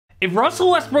If Russell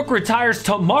Westbrook retires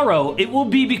tomorrow, it will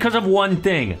be because of one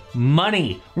thing: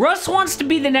 money. Russ wants to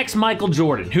be the next Michael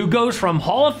Jordan, who goes from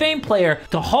Hall of Fame player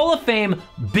to Hall of Fame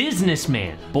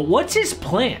businessman. But what's his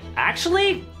plan?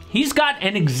 Actually, he's got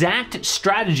an exact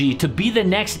strategy to be the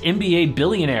next NBA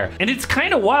billionaire. And it's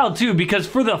kind of wild too, because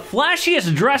for the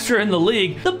flashiest dresser in the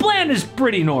league, the plan is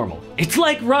pretty normal. It's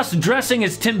like Russ dressing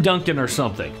as Tim Duncan or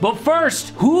something. But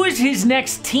first, who is his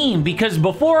next team? Because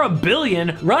before $1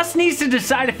 billion, Russ needs to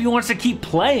decide if he wants to keep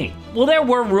playing. Well, there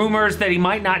were rumors that he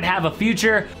might not have a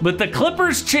future, but the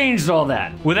Clippers changed all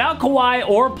that. Without Kawhi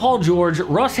or Paul George,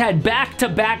 Russ had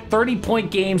back-to-back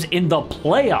 30-point games in the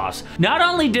playoffs. Not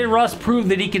only did Russ prove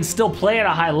that he can still play at a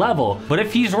high level, but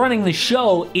if he's running the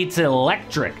show, it's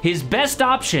electric. His best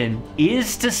option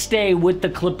is to stay with the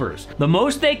Clippers. The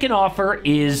most they can offer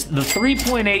is the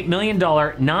 $3.8 million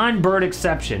non-Bird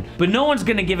exception, but no one's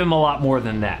gonna give him a lot more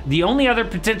than that. The only other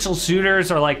potential suitors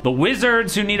are like the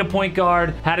Wizards, who need a point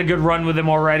guard, had a good run with him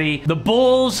already. The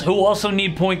Bulls, who also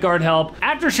need point guard help.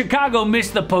 After Chicago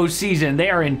missed the postseason,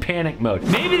 they are in panic mode.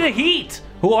 Maybe the Heat,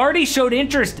 who already showed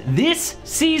interest this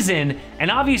season, and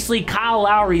obviously Kyle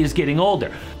Lowry is getting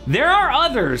older. There are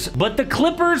others, but the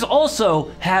Clippers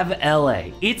also have LA.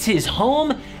 It's his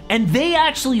home, and they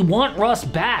actually want Russ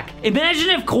back. Imagine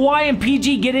if Kawhi and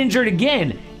PG get injured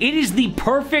again. It is the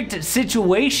perfect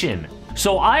situation.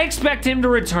 So I expect him to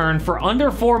return for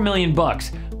under $4 million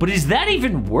bucks. But is that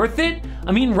even worth it?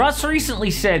 I mean, Russ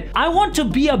recently said, "I want to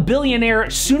be a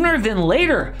billionaire sooner than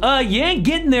later." You ain't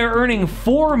getting there earning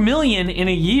 $4 million in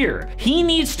a year. He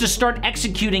needs to start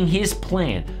executing his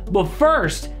plan. But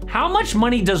first, how much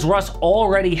money does Russ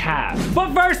already have?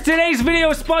 But first, today's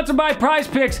video is sponsored by Prize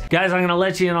Picks. Guys, I'm gonna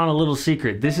let you in on a little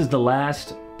secret. This is the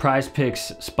last Prize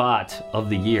Picks spot of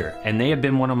the year, and they have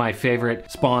been one of my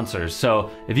favorite sponsors.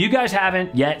 So if you guys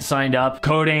haven't yet signed up,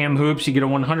 code AMHoops, you get a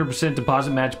 100%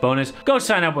 deposit match bonus. Go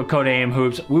sign up with code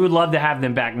AMHoops. We would love to have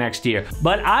them back next year.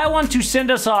 But I want to send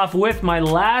us off with my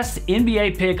last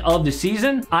NBA pick of the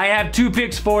season. I have two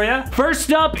picks for you.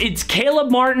 First up, it's Caleb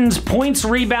Martin's points,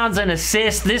 rebounds, and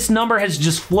assists. This number has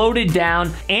just floated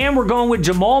down, and we're going with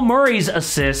Jamal Murray's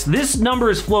assists. This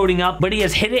number is floating up, but he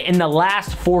has hit it in the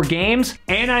last 4 games.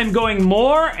 And I'm going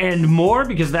more and more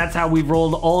because that's how we've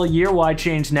rolled all year. Why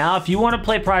change now? If you want to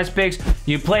play Prize Picks,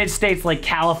 you play at states like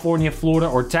California, Florida,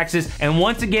 or Texas. And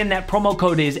once again, that promo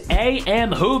code is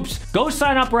AMHoops. Go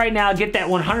sign up right now. Get that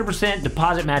 100%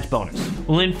 deposit match bonus.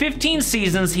 Well, in 15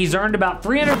 seasons, he's earned about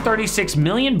 $336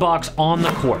 million bucks on the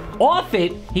court. Off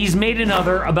it, he's made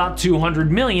another about $200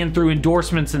 million through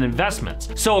endorsements and investments.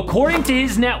 So according to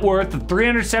his net worth of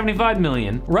 $375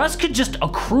 million, Russ could just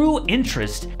accrue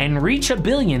interest and reach $1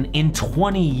 billion in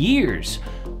 20 years.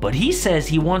 But he says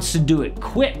he wants to do it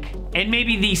quick. And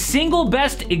maybe the single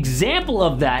best example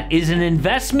of that is an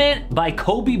investment by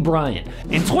Kobe Bryant.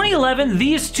 In 2011,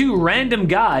 these two random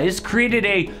guys created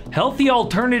a healthy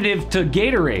alternative to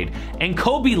Gatorade, and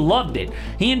Kobe loved it.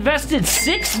 He invested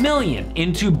 $6 million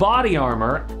into body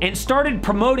armor and started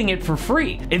promoting it for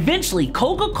free. Eventually,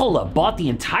 Coca-Cola bought the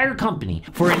entire company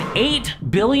for an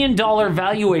 $8 billion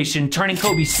valuation, turning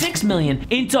Kobe's $6 million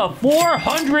into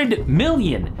 $400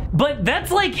 million. But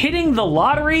that's like hitting the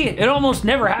lottery. It almost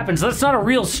never happens. That's not a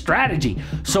real strategy.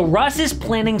 So Russ is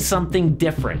planning something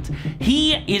different.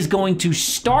 He is going to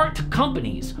start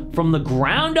companies from the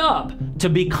ground up to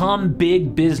become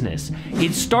big business.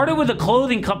 It started with a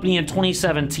clothing company in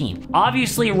 2017.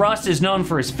 Obviously, Russ is known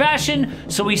for his fashion,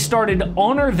 so he started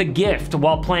Honor the Gift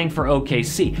while playing for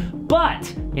OKC.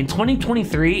 But in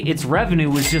 2023, its revenue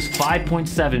was just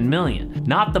 $5.7 million,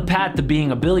 not the path to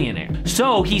being a billionaire.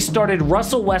 So he started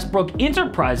Russell Westbrook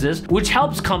Enterprises, which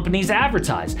helps companies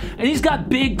advertise. And he's got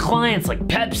big clients like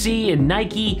Pepsi and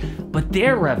Nike, but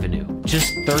their revenue,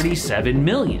 just $37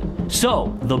 million.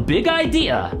 So the big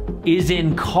idea is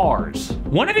in cars.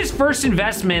 One of his first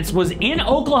investments was in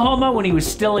Oklahoma when he was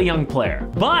still a young player.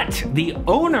 But the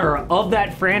owner of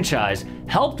that franchise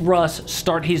helped Russ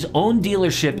start his own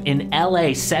dealership in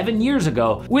LA 7 years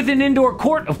ago with an indoor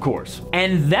court, of course.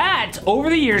 And that,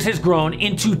 over the years, has grown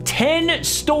into 10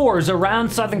 stores around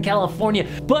Southern California.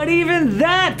 But even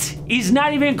that is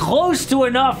not even close to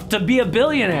enough to be a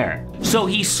billionaire. So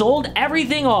he sold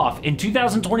everything off in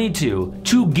 2022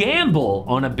 to gamble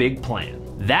on a big plan.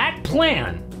 That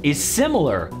plan is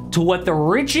similar to what the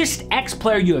richest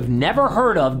ex-player you have never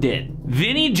heard of did.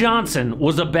 Vinnie Johnson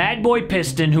was a bad boy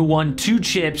Piston who won 2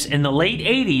 chips in the late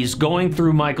 80s going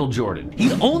through Michael Jordan.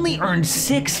 He only earned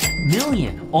 $6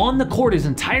 million on the court his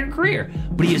entire career,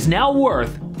 but he is now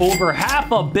worth over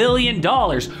 $500 million.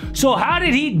 So how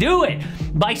did he do it?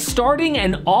 By starting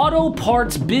an auto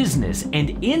parts business.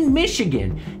 And in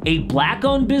Michigan, a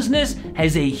black-owned business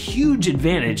has a huge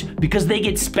advantage because they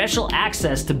get special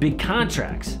access to big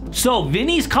contracts. So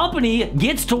Vinny's company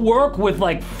gets to work with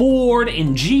like Ford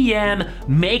and GM,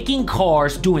 making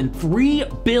cars, doing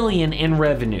 $3 billion in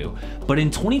revenue. But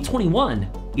in 2021,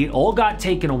 it all got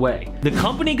taken away. The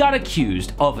company got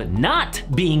accused of not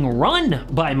being run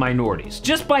by minorities,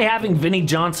 just by having Vinny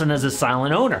Johnson as a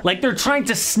silent owner. Like they're trying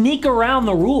to sneak around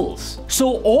the rules.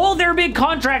 So all their big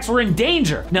contracts were in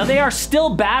danger. Now they are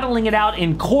still battling it out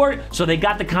in court, so they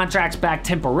got the contracts back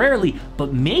temporarily,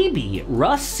 but maybe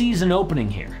Russ sees an opening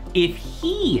here. If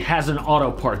he has an auto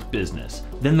parts business,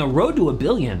 then the road to $1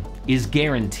 billion is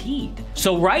guaranteed.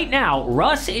 So right now,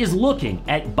 Russ is looking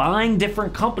at buying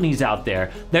different companies out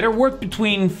there that are worth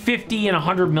between 50 and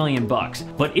 100 million bucks.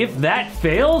 But if that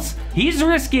fails, he's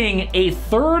risking a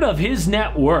third of his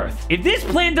net worth. If this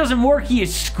plan doesn't work, he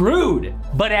is screwed.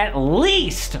 But at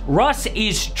least Russ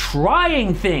is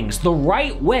trying things the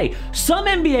right way. Some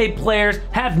NBA players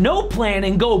have no plan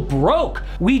and go broke.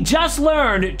 We just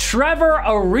learned Trevor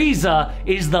Ariza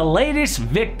is the latest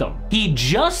victim. He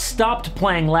just stopped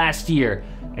playing last year,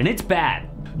 and it's bad.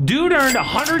 Dude earned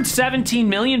 117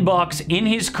 million bucks in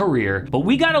his career, but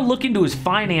we gotta look into his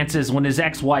finances when his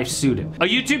ex-wife sued him. A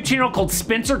YouTube channel called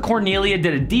Spencer Cornelia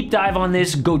did a deep dive on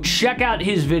this. Go check out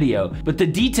his video, but the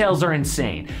details are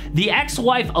insane. The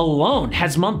ex-wife alone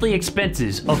has monthly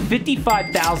expenses of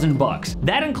 55,000 bucks.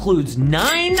 That includes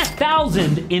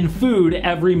 9,000 in food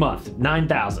every month.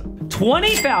 9,000.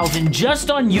 20,000 just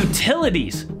on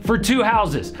utilities for 2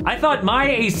 houses. I thought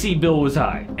my AC bill was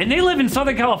high, and they live in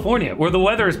Southern California where the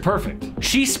weather is perfect.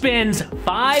 She spends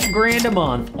 $5 grand a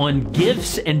month on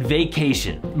gifts and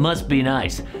vacation. Must be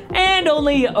nice. And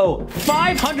only,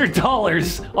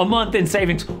 $500 a month in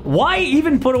savings. Why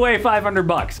even put away 500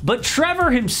 bucks? But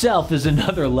Trevor himself is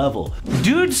another level.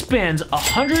 Dude spends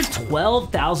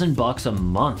 112,000 bucks a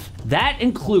month. That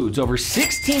includes over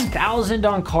 16,000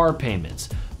 on car payments.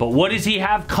 But what does he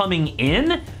have coming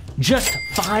in? Just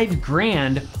 5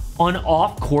 grand on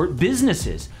off-court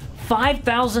businesses.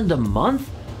 5,000 a month?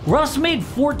 Russ made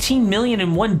 14 million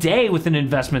in one day with an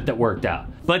investment that worked out.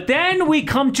 But then we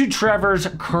come to Trevor's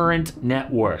current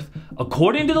net worth.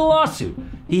 According to the lawsuit,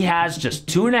 he has just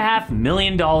 $2.5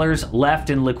 million left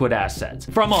in liquid assets.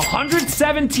 From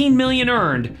 117 million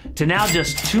earned to now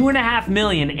just $2.5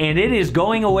 million, and it is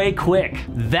going away quick.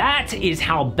 That is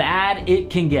how bad it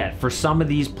can get for some of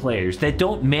these players that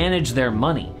don't manage their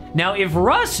money. Now, if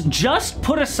Russ just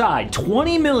put aside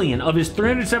 20 million of his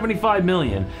 375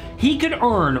 million, he could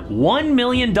earn $1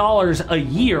 million a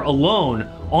year alone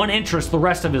on interest the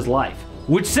rest of his life.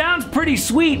 Which sounds pretty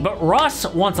sweet, but Russ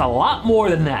wants a lot more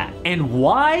than that. And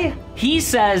why? He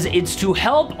says it's to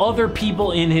help other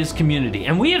people in his community.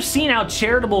 And we have seen how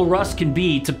charitable Russ can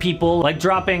be to people, like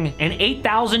dropping an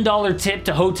 $8,000 tip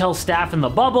to hotel staff in the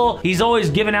bubble. He's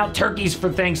always giving out turkeys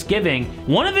for Thanksgiving.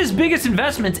 One of his biggest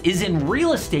investments is in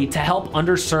real estate to help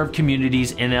underserved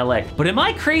communities in LA. But am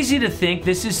I crazy to think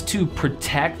this is to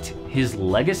protect his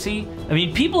legacy? I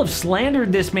mean, people have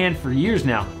slandered this man for years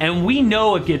now, and we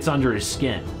know it gets under his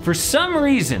skin. For some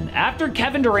reason, after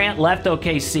Kevin Durant left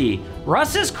OKC,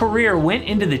 Russ's career went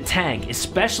into the tank,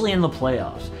 especially in the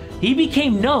playoffs. He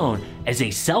became known as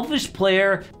a selfish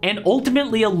player and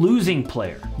ultimately a losing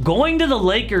player. Going to the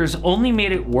Lakers only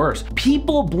made it worse.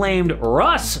 People blamed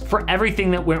Russ for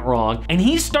everything that went wrong, and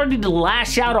he started to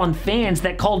lash out on fans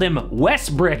that called him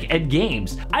Westbrook at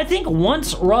games. I think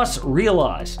once Russ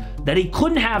realized that he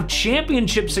couldn't have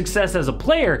championship success as a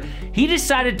player, he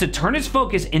decided to turn his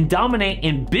focus and dominate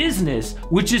in business,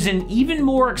 which is an even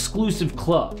more exclusive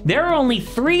club. There are only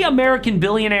 3 American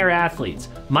billionaire athletes: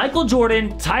 Michael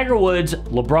Jordan, Tiger Woods,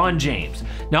 LeBron James.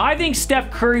 Now, I think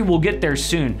Steph Curry will get there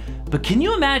soon, but can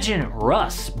you imagine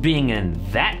Russ being in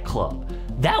that club?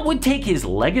 That would take his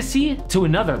legacy to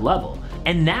another level.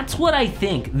 And that's what I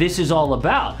think this is all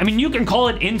about. I mean, you can call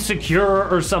it insecure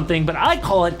or something, but I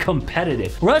call it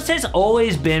competitive. Russ has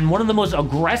always been one of the most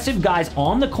aggressive guys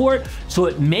on the court, so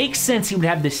it makes sense he would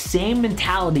have the same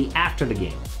mentality after the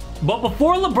game. But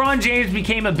before LeBron James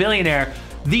became a billionaire,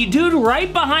 the dude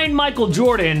right behind Michael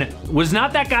Jordan was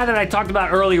not that guy that I talked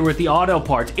about earlier with the auto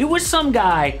parts. It was some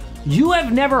guy you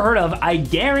have never heard of, I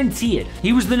guarantee it.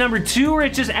 He was the #2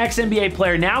 richest ex-NBA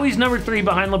player. Now he's #3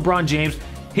 behind LeBron James.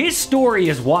 His story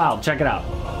is wild. Check it out.